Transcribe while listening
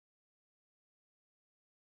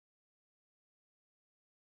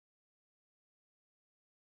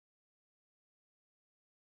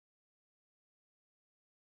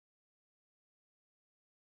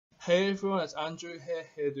Hey everyone, it's Andrew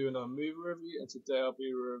here doing a movie review, and today I'll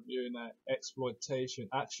be reviewing an exploitation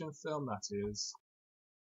action film that is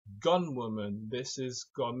Gunwoman. This has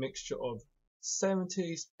got a mixture of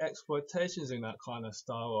 70s exploitations in that kind of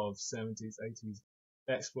style of 70s, 80s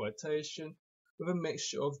exploitation with a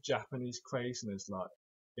mixture of Japanese craziness like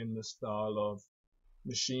in the style of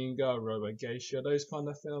Machine Girl, Robo Geisha, those kind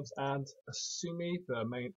of films, and Asumi, the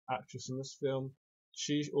main actress in this film,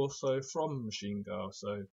 she's also from Machine Girl,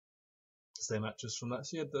 so same actress from that.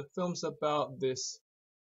 So yeah, the film's about this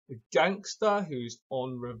gangster who's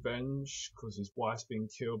on revenge because his wife's been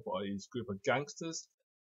killed by his group of gangsters.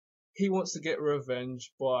 He wants to get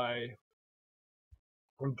revenge by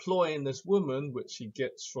employing this woman, which he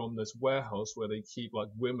gets from this warehouse where they keep like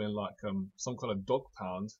women, like some kind of dog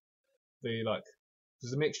pound. They like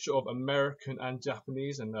there's a mixture of American and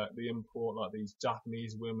Japanese, and they import like these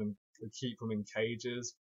Japanese women. They keep them in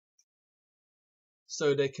cages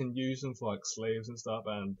so they can use them for like slaves and stuff.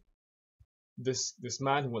 And this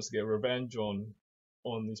man who wants to get revenge on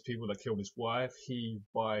these people that killed his wife, he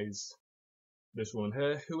buys this woman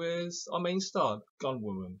here who is our main star,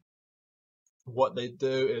 Gunwoman. What they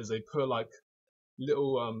do is they put like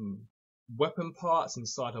little weapon parts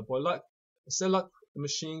inside her body, like instead of like a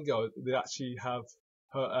machine girl, they actually have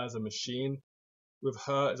her as a machine. With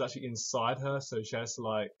her, it's actually inside her, so she has to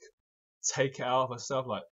like take it out of herself.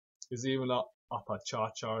 Like there's even up her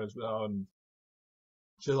cha-cha as well, and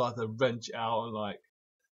she'll like to wrench out and like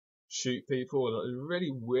shoot people. And it's really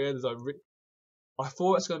weird. It's like I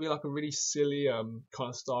thought it's gonna be like a really silly kind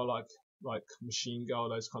of style, like Machine Girl,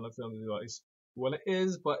 those kind of films. Like well, it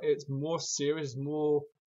is, but it's more serious, more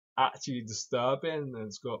actually disturbing, and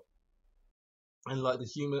it's got and like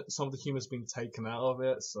some of the humor's been taken out of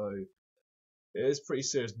it, so it is pretty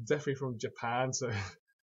serious. Definitely from Japan, so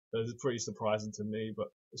it's pretty surprising to me. But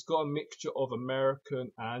it's got a mixture of American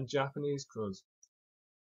and Japanese because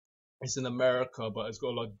it's in America, but it's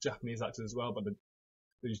got a lot of Japanese actors as well. But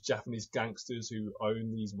these Japanese gangsters who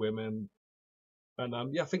own these women.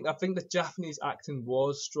 And yeah, I think the Japanese acting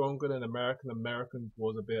was stronger than American. American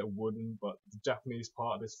was a bit wooden, but the Japanese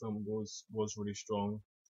part of this film was really strong.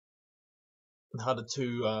 And how the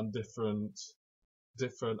two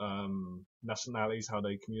different nationalities, how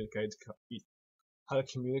they communicate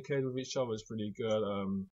with each other was pretty good.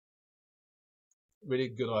 Really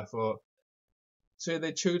good, I thought. So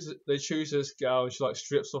they choose this girl. She like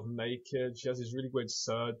strips off naked. She has this really weird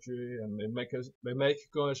surgery, and they make her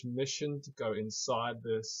go on this mission to go inside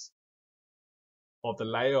this of the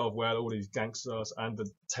layer of where all these gangsters are and to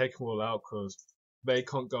take them all out because they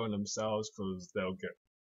can't go in themselves because they'll get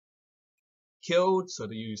killed. So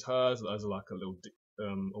they use her as like a little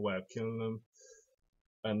a way of killing them,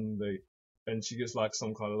 and she gets like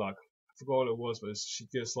some kind of like I forgot what it was, but she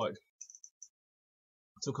gets like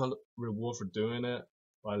some kind of reward for doing it.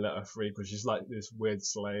 I let her free because she's like this weird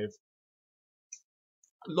slave.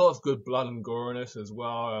 A lot of good blood and goriness as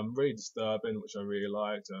well. Really disturbing, which I really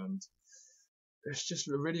liked, and it's just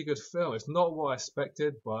a really good film. It's not what I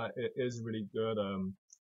expected, but it is really good.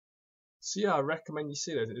 So yeah, I recommend you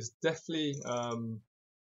see it. It's definitely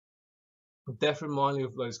reminding me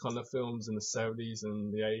of those kind of films in the 70s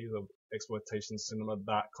and the 80s of exploitation cinema.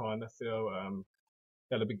 That kind of feel.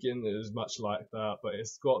 At the beginning it was much like that, but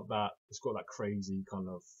it's got that crazy kind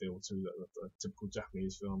of feel to it, the typical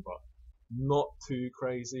Japanese film, but not too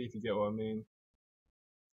crazy if you get what I mean.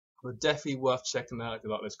 But definitely worth checking out if you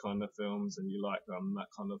like those kind of films and you like that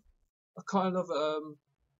kind of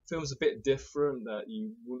films a bit different that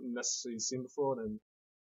you wouldn't necessarily seen before. Then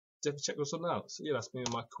definitely check this one out. So yeah, that's been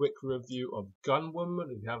my quick review of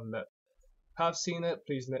Gunwoman. If you have seen it,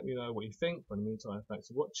 please let me know what you think. But in the meantime, thanks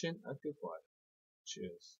for watching and goodbye.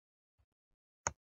 Cheers.